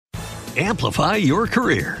Amplify your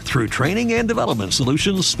career through training and development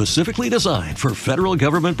solutions specifically designed for federal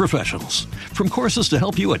government professionals. From courses to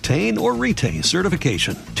help you attain or retain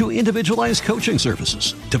certification, to individualized coaching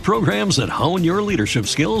services, to programs that hone your leadership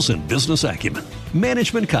skills and business acumen,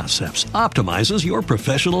 Management Concepts optimizes your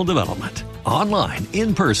professional development. Online,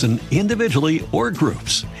 in person, individually, or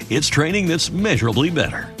groups, it's training that's measurably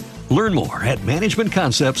better. Learn more at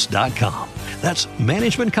managementconcepts.com. That's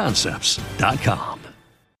managementconcepts.com.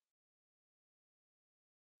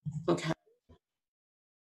 Okay. I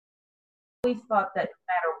always thought that no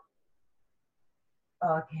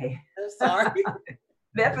matter. Okay. I'm sorry.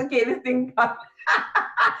 That's okay. This thing. Wait.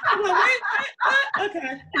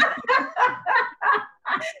 Okay.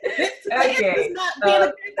 Today is not being a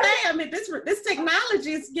good day. I mean, this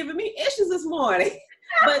technology is giving me issues this morning.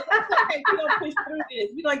 But it's okay. We're gonna push through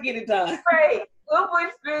this. We're gonna get it done. Right. We'll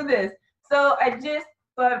push through this. So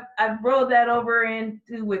I've rolled that over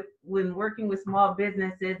into when working with small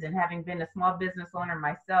businesses and having been a small business owner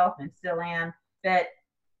myself and still am, that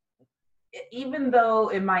even though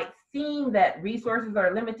it might seem that resources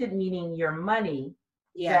are limited, meaning your money,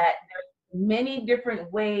 that there's many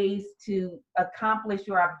different ways to accomplish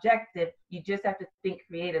your objective. You just have to think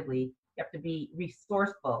creatively. You have to be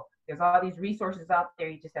resourceful. There's all these resources out there.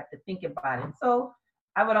 You just have to think about it. And so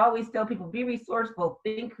I would always tell people, be resourceful,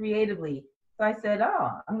 think creatively. So I said, that's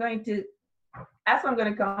what I'm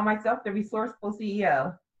going to call myself, the resourceful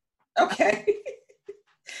CEO. Okay.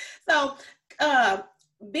 So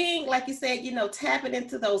being, like you said, tapping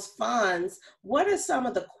into those funds, what are some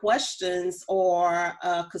of the questions or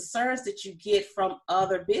concerns that you get from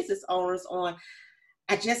other business owners on,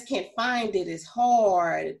 I just can't find it, it's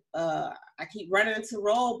hard, I keep running into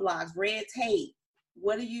roadblocks, red tape.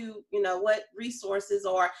 What do what resources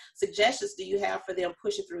or suggestions do you have for them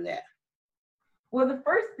pushing through that? Well, the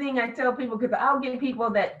first thing I tell people, because I'll get people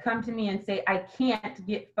that come to me and say, I can't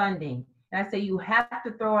get funding. And I say, you have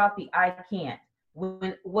to throw out the I can't.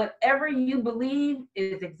 When whatever you believe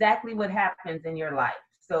is exactly what happens in your life.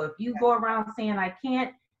 So if you go around saying I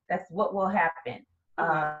can't, that's what will happen.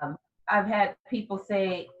 Mm-hmm. I've had people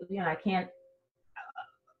say, I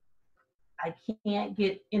can't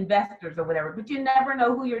get investors or whatever, but you never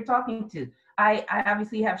know who you're talking to. I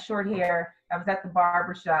obviously have short hair. I was at the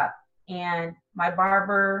barber shop, and my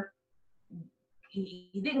barber, he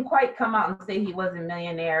didn't quite come out and say he was a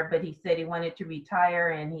millionaire, but he said he wanted to retire,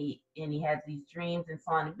 and he has these dreams and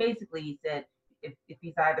so on. And basically he said, if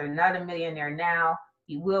he's either not a millionaire now,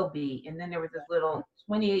 he will be. And then there was this little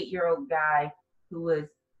 28-year-old guy who had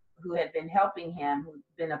been helping him, who's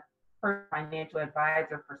been a financial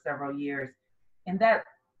advisor for several years. And that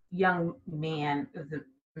young man is a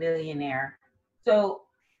millionaire. So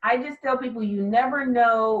I just tell people, you never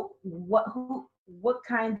know what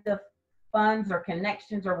kind of funds or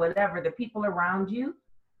connections or whatever the people around you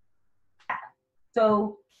have.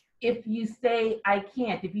 So if you say, I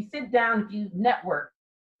can't, if you sit down, if you network,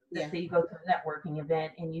 let's say you go to a networking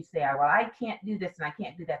event and you say, well, I can't do this and I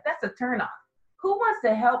can't do that, that's a turnoff. Who wants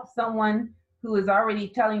to help someone who is already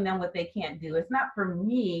telling them what they can't do? It's not for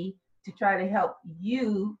me to try to help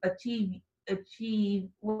you achieve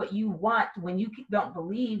what you want when you don't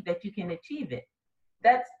believe that you can achieve it.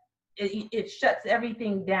 It shuts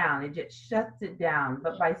everything down. It just shuts it down.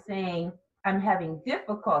 But by saying, I'm having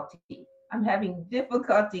difficulty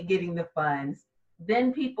getting the funds,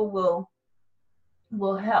 then people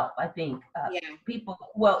will help, I think. People,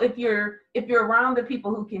 well, if you're around the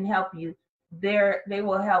people who can help you, they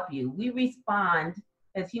will help you. We respond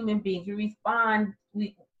as human beings.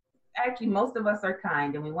 Actually, most of us are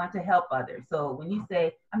kind and we want to help others. So when you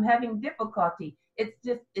say, I'm having difficulty, it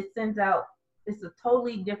sends out, it's a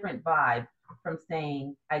totally different vibe from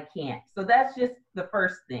saying, I can't. So that's just the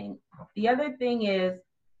first thing. The other thing is,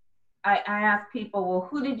 I ask people, well,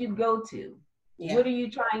 who did you go to? Yeah. What are you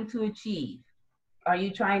trying to achieve? Are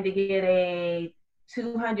you trying to get a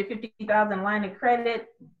 $250,000 line of credit,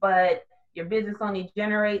 but your business only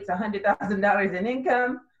generates $100,000 in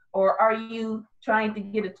income? Or are you trying to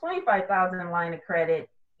get a $25,000 line of credit?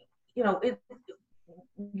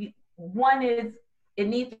 It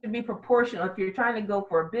needs to be proportional. If you're trying to go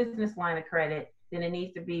for a business line of credit, then it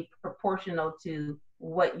needs to be proportional to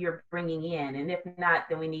what you're bringing in. And if not,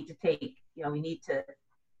 then we need to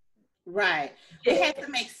Right. It has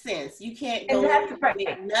to make sense. You can't go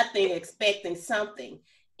with nothing expecting something.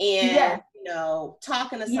 And,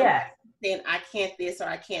 talking to somebody saying, I can't this or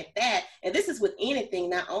I can't that. And this is with anything,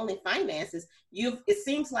 not only finances. It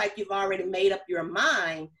seems like you've already made up your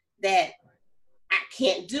mind that I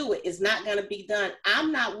can't do it. It's not going to be done.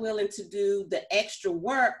 I'm not willing to do the extra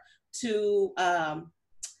work to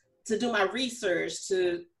to do my research,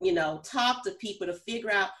 to, you know, talk to people to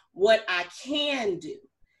figure out what I can do.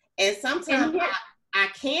 And sometimes I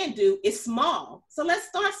can do is small. So let's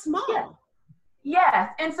start small. Yeah. Yes.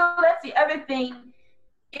 And so that's the other thing.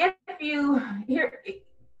 If you here,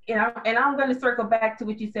 you know, and I'm going to circle back to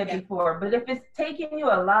what you said before, but if it's taking you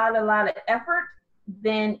a lot of effort,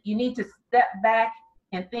 then you need to step back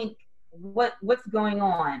and think what's going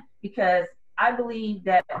on, because I believe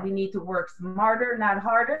that we need to work smarter, not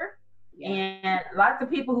harder. Yeah. And lots of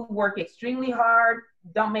people who work extremely hard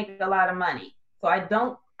don't make a lot of money. So I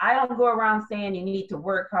don't go around saying you need to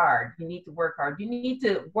work hard. You need to work hard. You need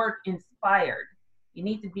to work inspired. You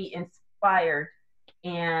need to be inspired.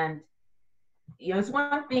 And, you know, it's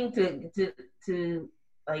one thing to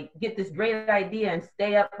like get this great idea and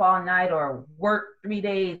stay up all night or work 3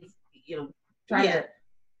 days, you know, trying to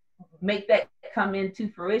make that come into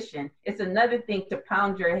fruition. It's another thing to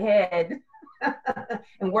pound your head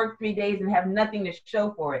and work 3 days and have nothing to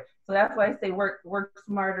show for it. So that's why I say work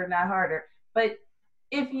smarter, not harder. But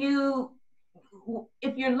if you're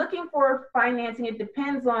looking for financing, it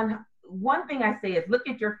depends on, one thing I say is look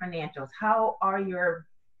at your financials. How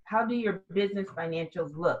do your business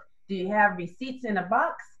financials look? Do you have receipts in a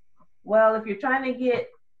box? Well, if you're trying to get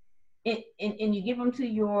it and you give them to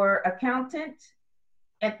your accountant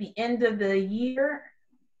at the end of the year,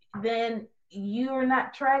 then you're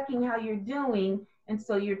not tracking how you're doing. And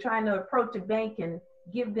so you're trying to approach a bank and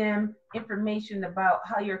give them information about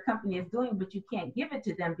how your company is doing, but you can't give it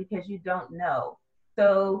to them because you don't know.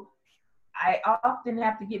 So I often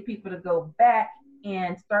have to get people to go back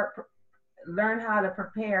and learn how to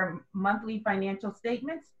prepare monthly financial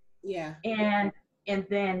statements. Yeah. And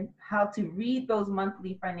then how to read those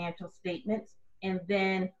monthly financial statements. And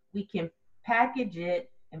then we can package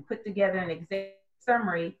it and put together an executive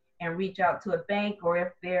summary and reach out to a bank, or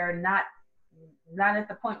if they're not at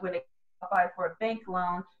the point where they qualify for a bank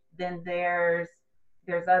loan, then there's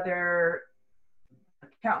other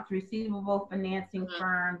accounts receivable financing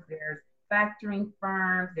firms, there's factoring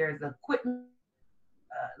firms, there's equipment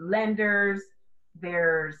lenders,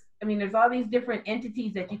 there's all these different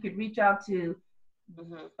entities that you could reach out to.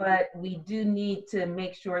 But we do need to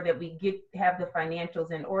make sure that we have the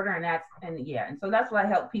financials in order, and so that's what I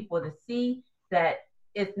help people to see, that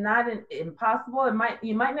it's not impossible.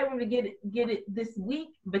 You might never be able to get it this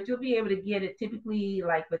week, but you'll be able to get it typically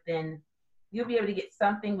you'll be able to get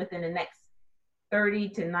something within the next 30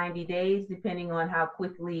 to 90 days, depending on how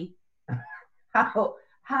quickly,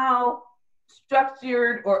 how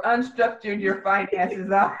structured or unstructured your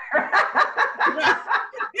finances are.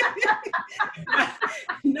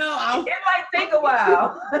 No, it might take a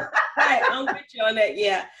while. Right, I'm with you on that.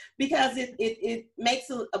 Yeah, because it makes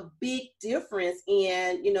a big difference.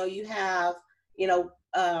 And you have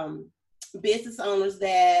business owners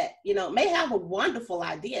that may have a wonderful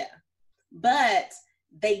idea, but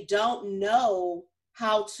they don't know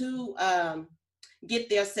how to get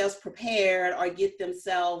themselves prepared or get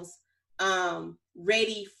themselves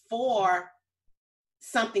ready for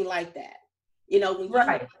something like that.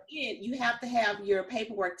 When you have to have your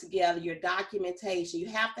paperwork together, your documentation, you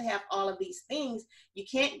have to have all of these things. You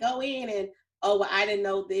can't go in and, I didn't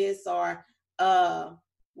know this, or, I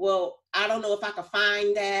don't know if I can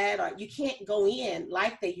find that, or you can't go in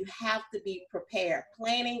like that. You have to be prepared.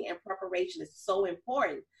 Planning and preparation is so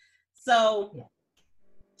important. So,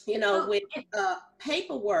 with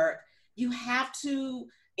paperwork, you have to,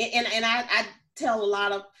 and I tell a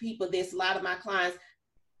lot of people this, a lot of my clients,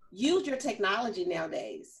 use your technology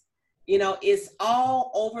nowadays. It's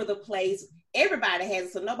all over the place. Everybody has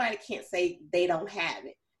it, so nobody can't say they don't have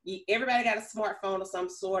it. Everybody got a smartphone of some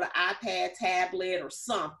sort, an iPad, tablet, or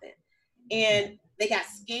something. And they got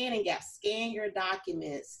scanning gaps. Scan your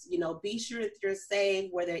documents. Be sure that you're saved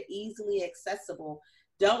where they're easily accessible.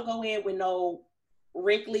 Don't go in with no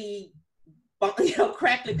wrinkly,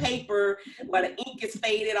 crackly paper where the ink is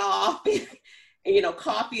faded off. And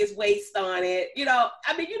coffee is waste on it.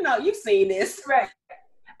 You've seen this. Right.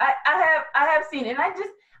 I have seen it. And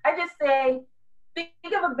I just say, think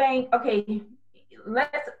of a bank. Okay,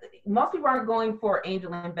 most people aren't going for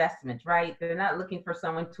angel investments, right? They're not looking for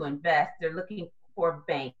someone to invest. They're looking for a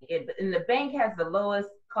bank. And the bank has the lowest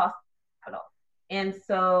cost of capital. And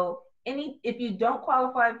so if you don't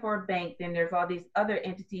qualify for a bank, then there's all these other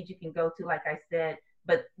entities you can go to, like I said,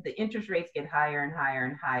 but the interest rates get higher and higher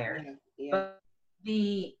and higher. Yeah.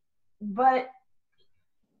 But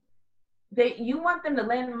you want them to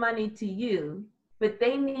lend money to you, but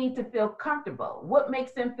they need to feel comfortable. What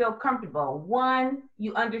makes them feel comfortable? One,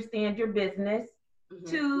 you understand your business.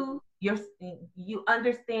 Two, you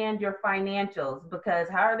understand your financials, because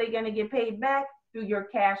how are they going to get paid back? through your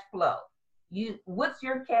cash flow. What's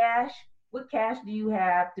your cash? What cash do you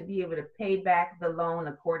have to be able to pay back the loan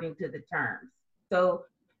according to the terms? So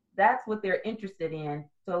that's what they're interested in.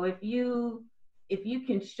 So if you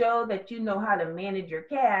can show that you know how to manage your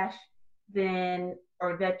cash, then,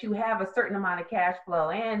 or that you have a certain amount of cash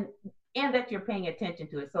flow and that you're paying attention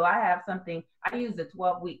to it. So I have something, I use a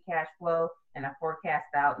 12-week cash flow and I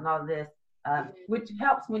forecast out and all this, which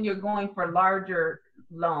helps when you're going for larger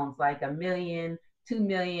loans, like $1 million, $2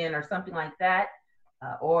 million or something like that,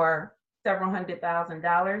 or several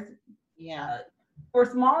 $100,000. Yeah. For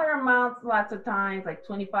smaller amounts, lots of times, like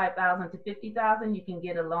 25,000 to 50,000, you can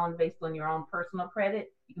get a loan based on your own personal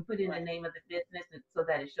credit. You can put in the name of the business so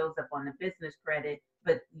that it shows up on the business credit,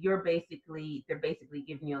 but they're basically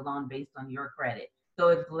giving you a loan based on your credit. So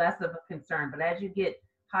it's less of a concern. But as you get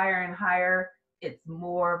higher and higher, it's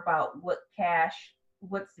more about what's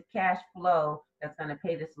the cash flow that's going to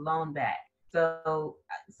pay this loan back. So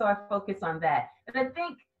I focus on that. And I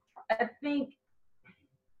think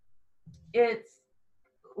it's,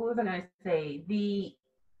 what was I going to say?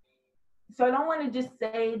 So I don't want to just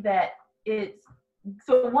say that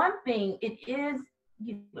so one thing, it is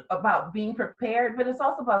about being prepared, but it's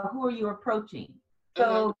also about who are you approaching.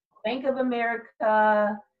 So Bank of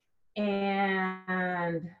America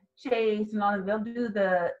and Chase and all of them,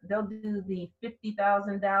 they'll do the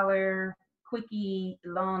 $50,000 quickie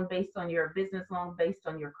loan based on your business loan, based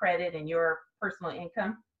on your credit and your personal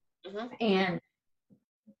income. And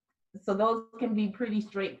so those can be pretty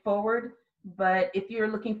straightforward. But if you're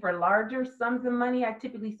looking for larger sums of money, I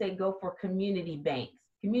typically say go for community banks.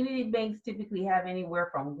 Community banks typically have anywhere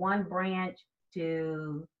from 1 branch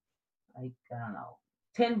to, like, I don't know,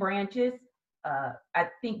 10 branches. I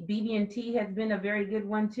think BB&T has been a very good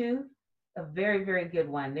one too, a very, very good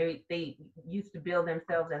one. They used to bill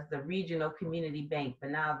themselves as the regional community bank, but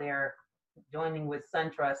now they're joining with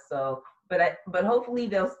SunTrust. So, but hopefully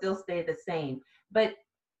they'll still stay the same. But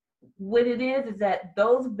what it is that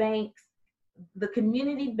those banks, the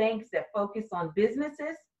community banks that focus on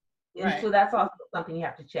businesses, and so that's also something you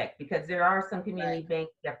have to check, because there are some community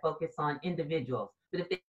banks that focus on individuals. But if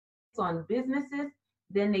they focus on businesses,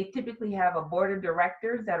 then they typically have a board of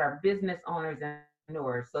directors that are business owners and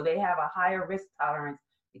entrepreneurs. So they have a higher risk tolerance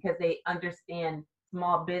because they understand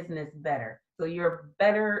small business better. So you're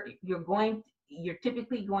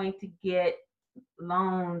typically going to get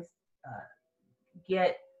loans,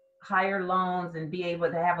 get higher loans, and be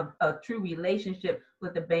able to have a true relationship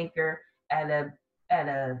with a banker at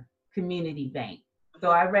a community bank.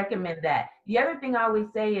 So I recommend that. The other thing I always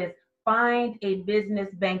say is find a business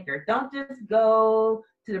banker. Don't just go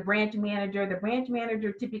to the branch manager. The branch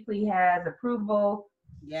manager typically has approval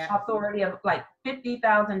authority of like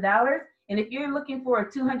 $50,000. And if you're looking for a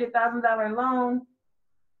 $200,000 loan,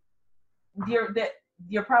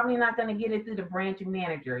 you're probably not going to get it through the branch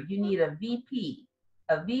manager. You need a VP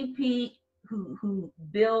who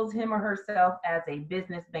bills him or herself as a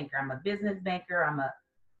business banker. I'm a business banker. I'm a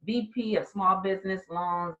VP of small business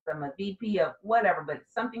loans. I'm a VP of whatever, but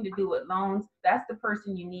it's something to do with loans. That's the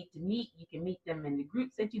person you need to meet. You can meet them in the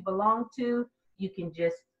groups that you belong to. You can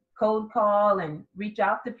just cold call and reach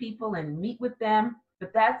out to people and meet with them.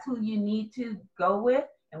 But that's who you need to go with.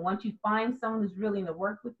 And once you find someone who's willing to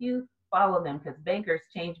work with you, follow them, because bankers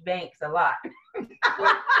change banks a lot.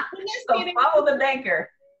 So follow the banker.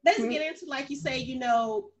 Let's get into, like you say, you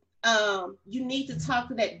need to talk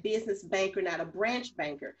to that business banker, not a branch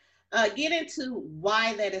banker. Get into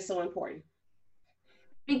why that is so important.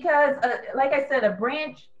 Because, like I said, a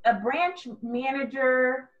branch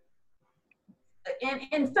manager,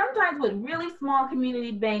 and sometimes with really small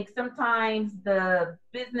community banks, sometimes the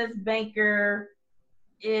business banker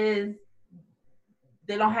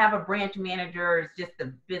they don't have a branch manager, it's just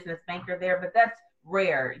a business banker there, but that's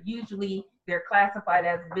rare. Usually they're classified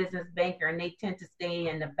as a business banker and they tend to stay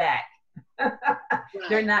in the back.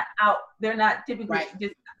 They're not typically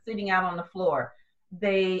just sitting out on the floor.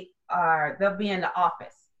 They'll be in the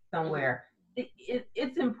office somewhere.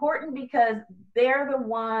 It's important because they're the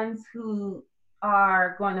ones who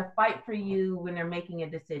are going to fight for you when they're making a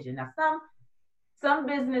decision. Now, some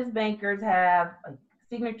business bankers have a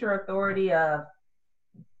signature authority of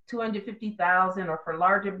 250,000, or for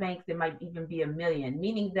larger banks, it might even be $1 million,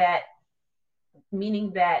 meaning that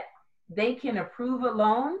they can approve a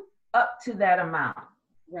loan up to that amount.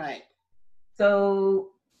 Right. So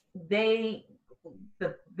the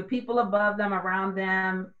people above them, around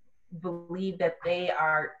them, believe that they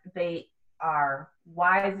are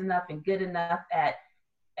wise enough and good enough at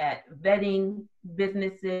vetting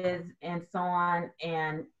businesses and so on,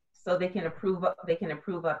 and so they can approve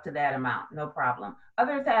up to that amount, no problem.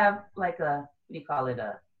 Others have like a do you call it,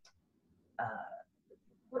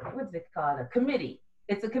 what's it called, a committee.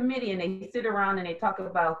 It's a committee, and they sit around and they talk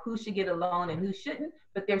about who should get a loan and who shouldn't,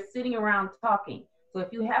 but they're sitting around talking. So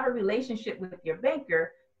if you have a relationship with your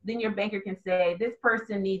banker, then your banker can say, this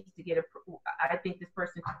person needs to get approved. I think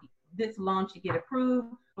this loan should get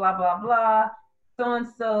approved, blah, blah, blah.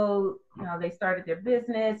 So-and-so, they started their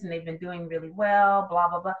business and they've been doing really well, blah,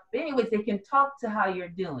 blah, blah. But anyways, they can talk to how you're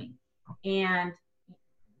doing. And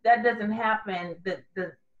that doesn't happen. The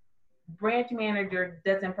branch manager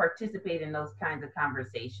doesn't participate in those kinds of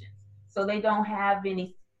conversations. So they don't have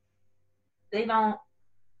any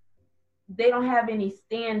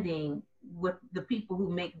standing with the people who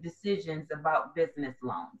make decisions about business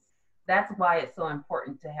loans. That's why it's so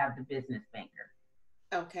important to have the business banker.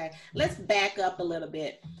 Okay, let's back up a little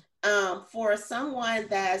bit. For someone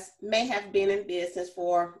that may have been in business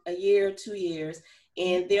for a year or 2 years,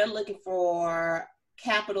 and they're looking for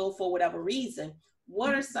capital for whatever reason,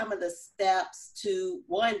 what are some of the steps to,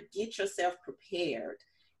 one, get yourself prepared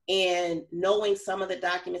and knowing some of the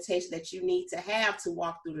documentation that you need to have to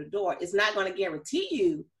walk through the door? It's not going to guarantee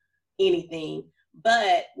you anything,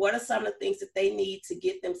 but what are some of the things that they need to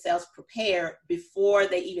get themselves prepared before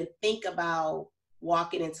they even think about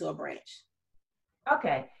walking into a branch?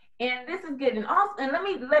 Okay, and this is good. And also, and let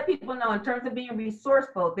me let people know, in terms of being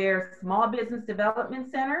resourceful, there's small business development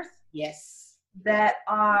centers. Yes. That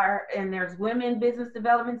are, and there's women business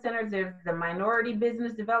development centers. There's the minority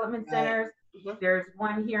business development centers. Mm-hmm. There's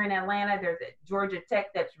one here in Atlanta. There's at Georgia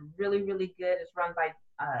Tech that's really, really good. It's run by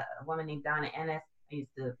a woman named Donna Ennis. I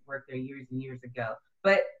used to work there years and years ago.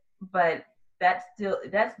 But that's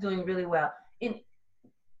doing really well. And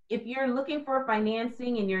if you're looking for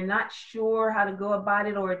financing and you're not sure how to go about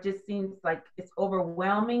it, or it just seems like it's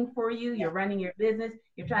overwhelming for you, you're running your business,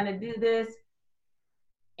 you're trying to do this,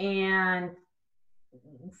 and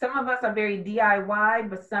some of us are very DIY,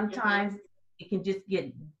 but sometimes it can just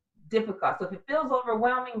get difficult. So if it feels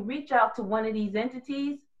overwhelming, reach out to one of these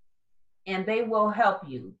entities and they will help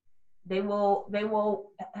you. They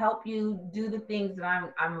will help you do the things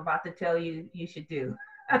that I'm about to tell you should do.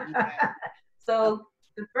 So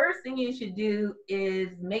the first thing you should do is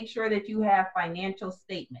make sure that you have financial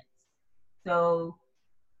statements. So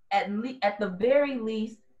at the very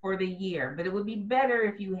least for the year, but it would be better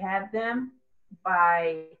if you had them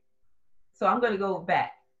so I'm going to go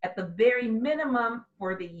back. At the very minimum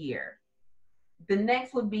for the year. The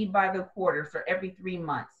next would be by the quarter, so every 3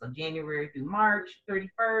 months, so January through March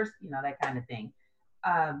 31st, that kind of thing.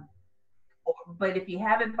 But if you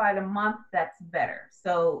have it by the month, that's better.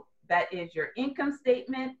 So that is your income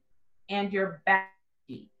statement and your balance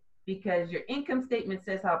sheet, because your income statement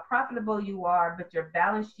says how profitable you are, but your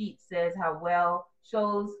balance sheet says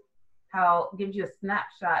gives you a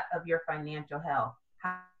snapshot of your financial health,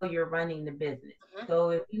 how you're running the business. So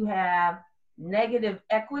if you have negative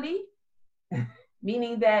equity,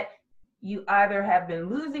 meaning that you either have been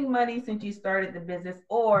losing money since you started the business,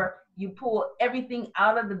 or you pull everything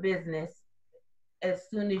out of the business as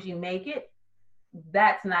soon as you make it,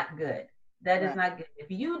 that's not good. That is not good.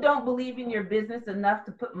 If you don't believe in your business enough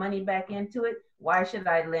to put money back into it, why should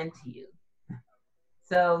I lend to you?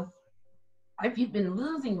 So if you've been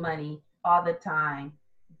losing money all the time,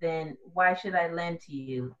 then why should I lend to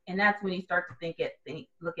you? And that's when you start to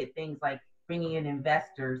look at things like bringing in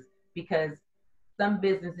investors, because some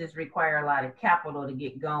businesses require a lot of capital to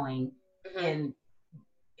get going, and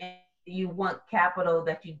you want capital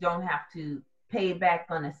that you don't have to pay back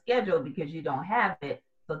on a schedule because you don't have it.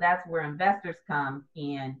 So that's where investors come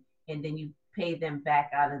in, and then you pay them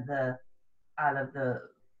back out of the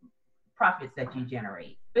profits that you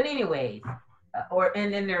generate. But anyways,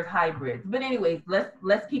 and then there's hybrids. But anyways,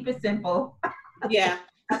 let's keep it simple. Yeah.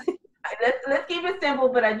 Let's keep it simple,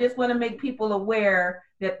 but I just want to make people aware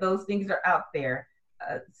that those things are out there.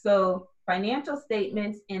 So financial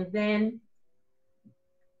statements, and then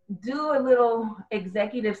do a little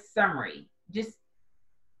executive summary. Just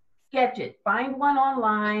sketch it. Find one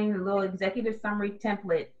online, a little executive summary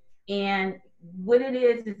template. And what it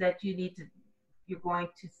is that you're going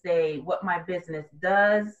to say what my business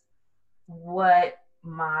does,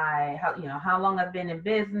 how long I've been in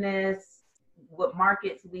business, what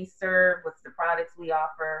markets we serve, what's the products we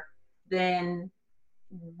offer, then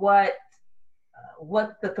what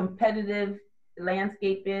the competitive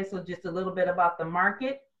landscape is, so just a little bit about the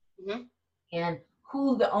market, and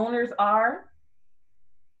who the owners are,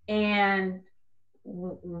 and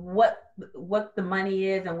what the money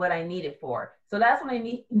is and what I need it for. So that's what I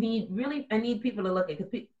need people to look at,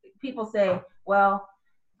 because people say, well,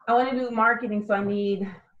 I want to do marketing, so I need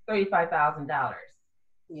 $35,000.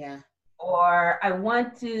 Yeah. Or I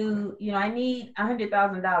want to, I need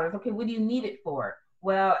 $100,000. Okay, what do you need it for?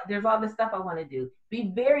 Well, there's all this stuff I want to do.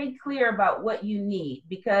 Be very clear about what you need,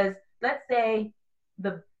 because let's say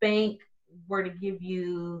the bank were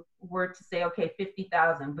to say, okay,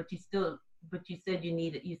 50,000, but you said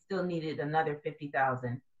you still needed another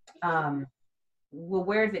 50,000. Well,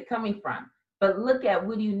 where is it coming from? But look at,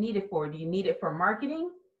 what do you need it for? Do you need it for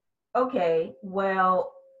marketing? Okay,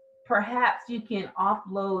 well, perhaps you can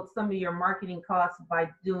offload some of your marketing costs by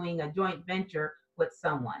doing a joint venture with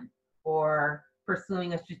someone, or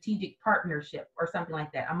pursuing a strategic partnership or something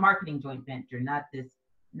like that. A marketing joint venture, not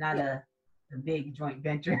a big joint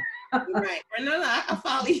venture. Right. No, I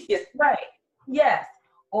follow you. Right. Yes.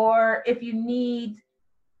 Or if you need,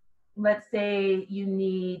 let's say you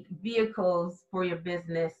need vehicles for your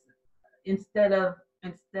business, instead of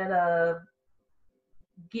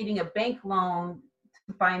getting a bank loan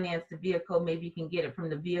to finance the vehicle, maybe you can get it from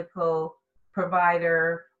the vehicle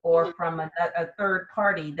provider, or from a third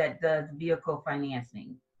party that does vehicle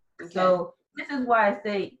financing. Okay. So this is why I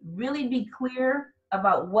say, really be clear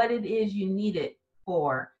about what it is you need it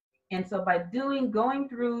for. And so by going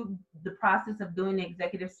through the process of doing the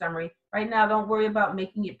executive summary, right now, don't worry about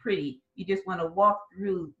making it pretty. You just want to walk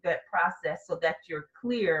through that process so that you're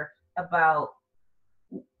clear about,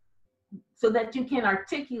 so that you can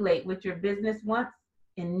articulate what your business wants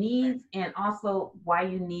and needs, and also why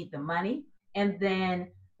you need the money. And then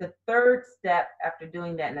the third step after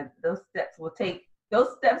doing that, and those steps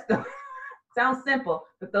don't sound simple,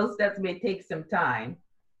 but those steps may take some time.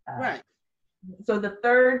 Right. So the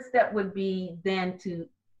third step would be then to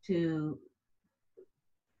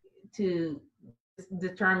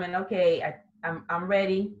determine, okay, I'm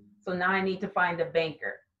ready. So now I need to find a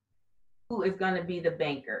banker. Who is going to be the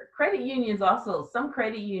banker? Some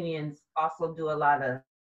credit unions also do a lot of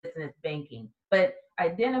business banking, but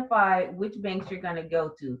identify which banks you're going to go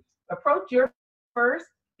to. Approach your first,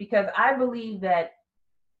 because I believe that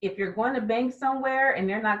if you're going to bank somewhere and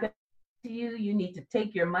they're not going to you, you need to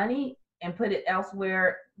take your money and put it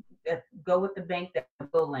elsewhere. Go with the bank that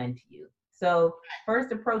will lend to you. So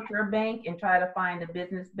first, approach your bank and try to find a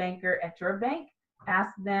business banker at your bank.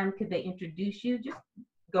 Ask them, could they introduce you? Just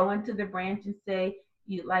go into the branch and say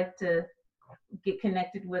you'd like to get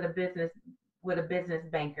connected with a business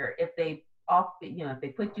banker. If they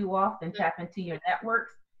put you off, then tap into your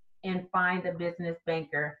networks and find a business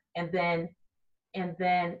banker, and then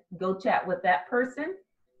go chat with that person.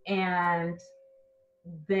 And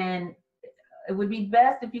then it would be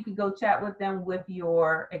best if you could go chat with them with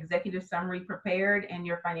your executive summary prepared and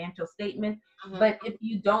your financial statement. But if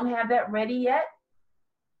you don't have that ready yet,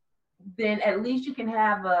 then at least you can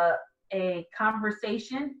have a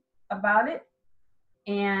conversation about it.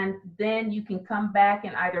 And then you can come back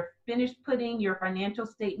and either finish putting your financial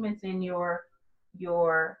statements and your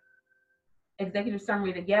executive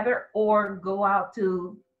summary together, or go out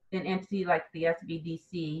to an entity like the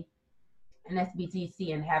SBDC and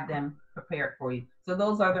SBTC and have them prepared for you. So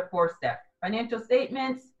those are the 4 steps: financial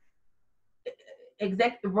statements,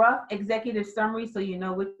 rough executive summary, so you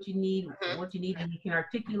know what you need and you can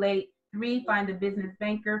articulate. 3, find a business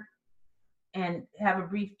banker and have a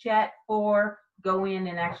brief chat. 4, go in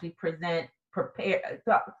and actually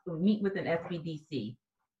meet with an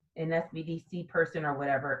SBDC person or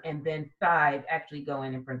whatever. And then 5, actually go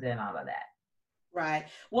in and present all of that. Right.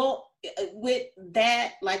 Well, with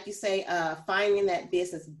that, like you say, finding that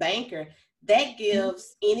business banker, that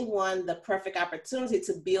gives anyone the perfect opportunity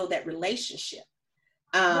to build that relationship.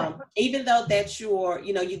 Even though that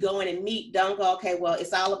you go in and meet, don't go, okay, well,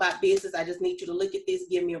 it's all about business. I just need you to look at this,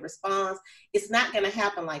 give me a response. It's not going to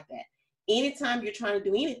happen like that. Anytime you're trying to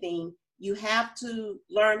do anything, you have to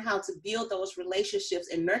learn how to build those relationships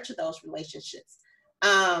and nurture those relationships.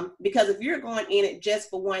 Because if you're going in it just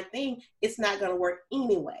for one thing, it's not going to work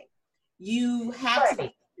anyway. You have to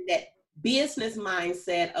have that business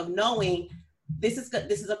mindset of knowing this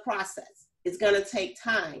is a process. It's going to take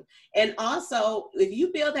time. And also, if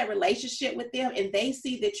you build that relationship with them and they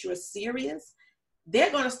see that you're serious,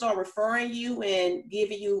 they're going to start referring you and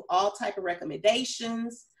giving you all type of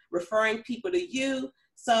recommendations, referring people to you.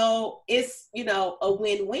 So it's, a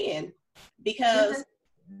win-win, because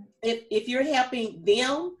if you're helping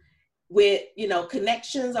them with,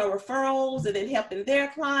 connections or referrals, and then helping their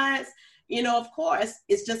clients, of course,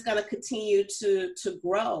 it's just going to continue to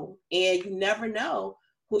grow, and you never know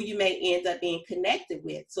who you may end up being connected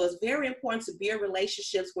with. So it's very important to build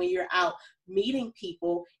relationships when you're out meeting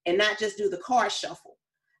people, and not just do the card shuffle.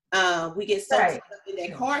 We get so caught up in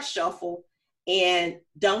that card shuffle and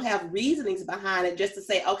don't have reasonings behind it, just to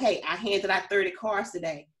say, okay, I handed out 30 cards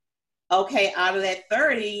today. Okay, out of that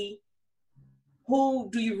 30, who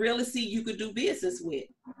do you really see you could do business with?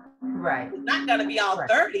 Right. It's not going to be all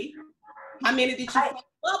 30. How many did you follow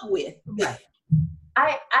up with? Right.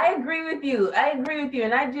 I agree with you. I agree with you.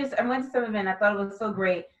 And I went to some event. I thought it was so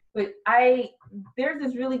great. But there's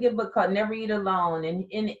this really good book called Never Eat Alone. And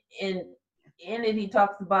in it, he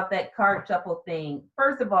talks about that card shuffle thing.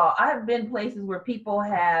 First of all, I've been places where people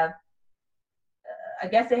have, I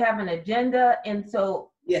guess they have an agenda. And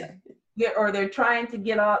so, or they're trying to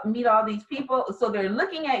meet all these people. So they're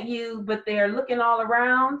looking at you, but they're looking all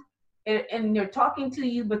around. And they're talking to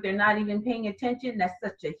you, but they're not even paying attention. That's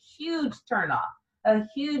such a huge turnoff. A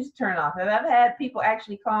huge turnoff. And I've had people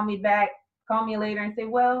actually call me later and say,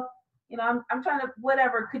 well, I'm trying to,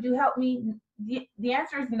 whatever, could you help me? The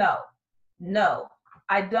answer is no. No,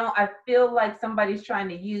 I don't. I feel like somebody's trying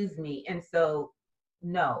to use me. And so,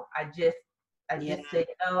 no, I just say,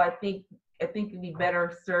 no, I think it'd be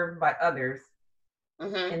better served by others.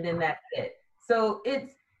 Mm-hmm. And then that's it. So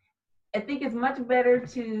I think it's much better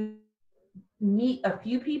to meet a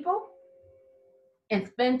few people and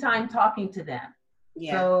spend time talking to them.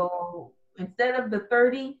 Yeah. So instead of the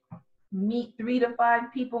 30, meet 3 to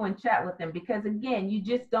 5 people and chat with them, because again, you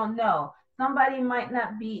just don't know. Somebody might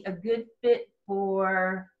not be a good fit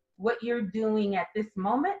for what you're doing at this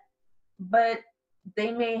moment, but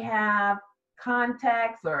they may have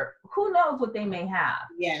contacts, or who knows what they may have.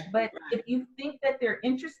 Yeah. But if you think that they're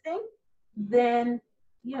interesting, then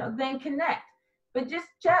connect. But just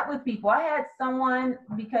chat with people. I had someone,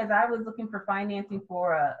 because I was looking for financing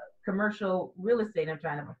for a commercial real estate let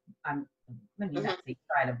me not say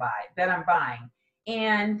try to buy, that I'm buying.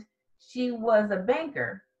 And she was a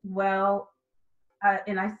banker. Well,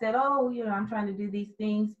 and I said, oh, I'm trying to do these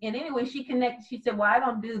things. And anyway, she said, well, I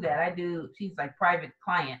don't do that. She's like private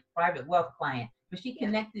wealth client. But she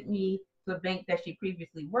connected me to a bank that she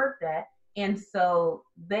previously worked at. And so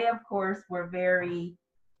they, of course, were very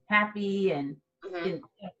happy and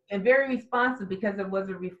very responsive, because it was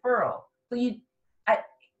a referral. So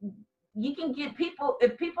you can get people,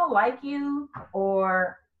 if people like you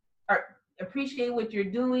or appreciate what you're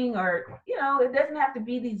doing, or it doesn't have to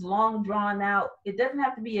be these long drawn out, it doesn't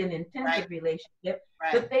have to be an intensive relationship,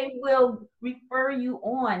 but they will refer you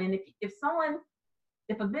on. And if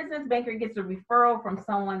a business banker gets a referral from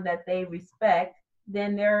someone that they respect,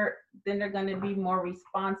 then they're going to be more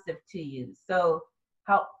responsive to you. So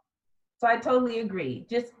I totally agree.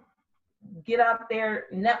 Just get out there,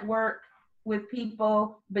 network with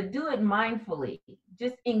people, but do it mindfully.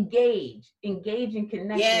 Just engage and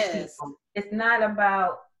connect with people. It's not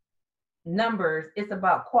about numbers, it's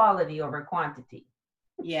about quality over quantity.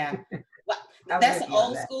 Yeah. Well, that's an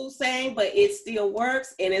old school saying, but it still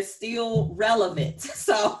works and it's still relevant.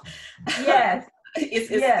 So yes, it's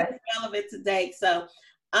still relevant today. So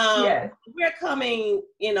we're coming,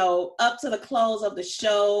 up to the close of the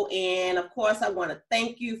show. And of course, I want to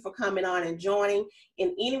thank you for coming on and joining.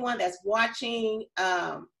 And anyone that's watching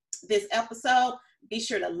this episode, be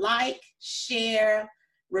sure to like, share,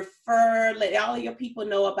 refer, let all of your people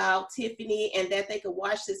know about Tiffany, and that they could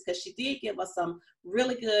watch this, because she did give us some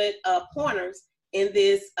really good pointers in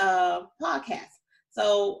this podcast.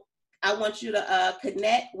 So I want you to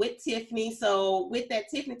connect with Tiffany. So with that,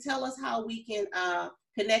 Tiffany, tell us how we can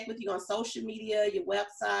connect with you on social media, your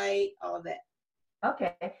website, all of that.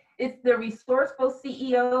 Okay. It's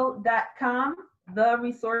theresourcefulceo.com,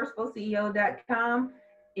 theresourcefulceo.com.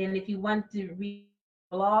 And if you want to read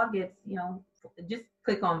blog, it's, just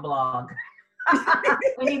click on blog.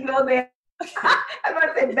 When you go there, I'm going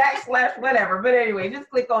to say / whatever, but anyway, just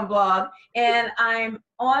click on blog. And I'm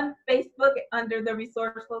on Facebook under The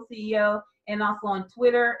Resourceful CEO, and also on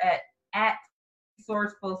Twitter at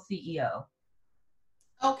Resourceful CEO.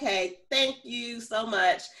 Okay, thank you so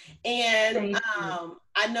much. And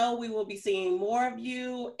I know we will be seeing more of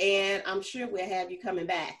you, and I'm sure we'll have you coming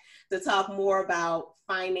back to talk more about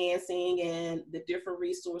financing and the different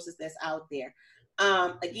resources that's out there.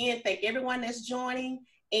 Again, thank everyone that's joining.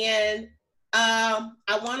 And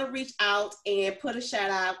I want to reach out and put a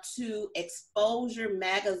shout out to Exposure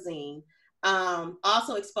Magazine.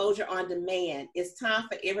 Also Exposure on Demand. It's time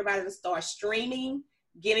for everybody to start streaming,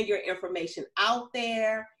 getting your information out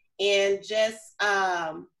there, and just,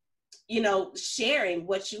 sharing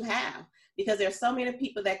what you have, because there's so many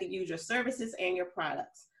people that can use your services and your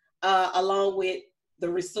products, along with the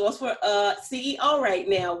Resourceful CEO right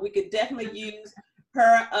now. We could definitely use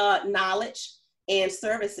her knowledge and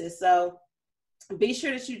services. So be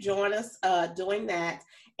sure that you join us doing that.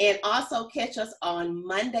 And also catch us on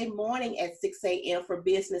Monday morning at 6 a.m. for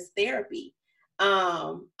Business Therapy.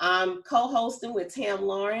 I'm co-hosting with Tam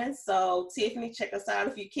Lawrence. So Tiffany, check us out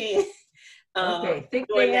if you can. Okay, 6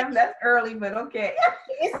 a.m. That's early, but okay.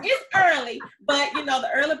 It's early, but the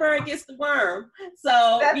early bird gets the worm.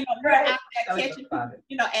 So That's we're right. out there catching people,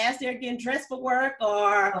 as they're getting dressed for work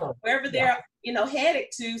or wherever they're headed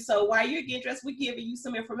to. So while you're getting dressed, we're giving you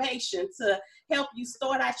some information to help you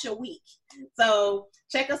start out your week. So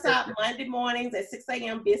check us out Monday mornings at 6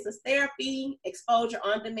 a.m. Business Therapy, Exposure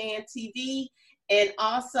on Demand TV, and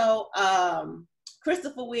also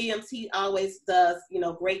Christopher Williams. He always does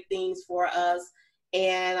great things for us,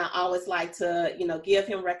 and I always like to give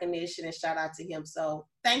him recognition and shout out to him. So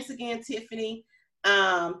thanks again, Tiffany.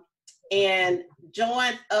 And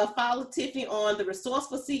follow Tiffany on The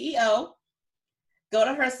Resourceful CEO. Go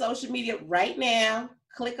to her social media right now,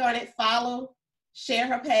 click on it, follow, share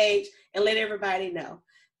her page, and let everybody know.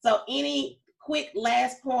 So any quick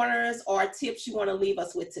last pointers or tips you want to leave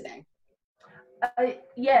us with today?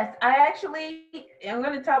 Yes, I'm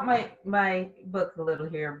going to talk my book a little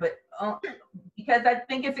here, but because I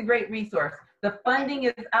think it's a great resource. The funding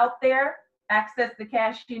is out there. Access the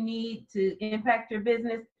cash you need to impact your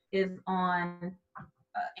business is on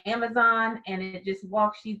Amazon, and it just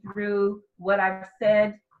walks you through what I've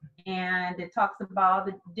said, and it talks about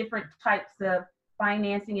the different types of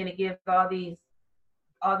financing, and it gives all these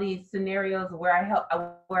scenarios where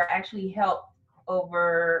I actually help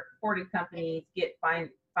over 40 companies get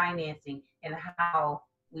financing and how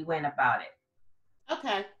we went about it.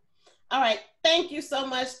 Okay. All right. Thank you so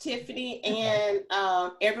much, Tiffany, and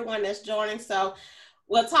everyone that's joining. So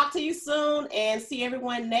we'll talk to you soon and see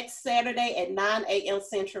everyone next Saturday at 9 a.m.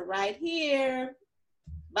 Central right here.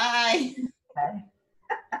 Bye. Okay.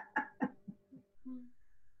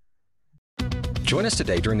 Join us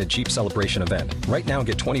today during the Jeep Celebration event. Right now,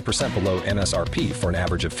 get 20% below MSRP for an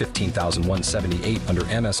average of $15,178 under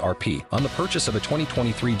MSRP on the purchase of a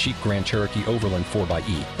 2023 Jeep Grand Cherokee Overland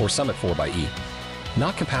 4xE or Summit 4xE.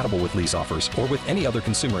 Not compatible with lease offers or with any other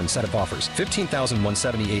consumer incentive offers.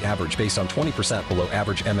 $15,178 average based on 20% below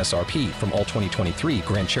average MSRP from all 2023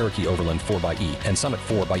 Grand Cherokee Overland 4xE and Summit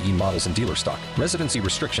 4xE models in dealer stock. Residency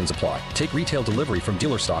restrictions apply. Take retail delivery from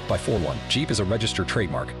dealer stock by 4/1. Jeep is a registered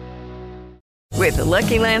trademark. With the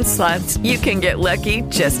Lucky Land Slots, you can get lucky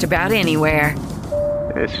just about anywhere.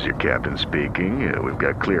 This is your captain speaking. We've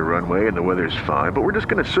got clear runway and the weather's fine, but we're just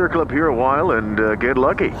going to circle up here a while and get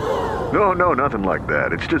lucky. No, nothing like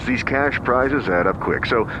that. It's just these cash prizes add up quick.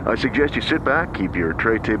 So I suggest you sit back, keep your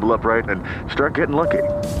tray table upright, and start getting lucky.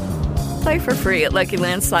 Play for free at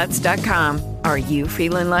LuckyLandSlots.com. Are you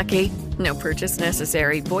feeling lucky? No purchase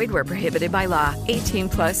necessary. Void where prohibited by law.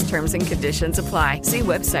 18+ terms and conditions apply. See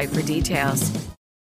website for details.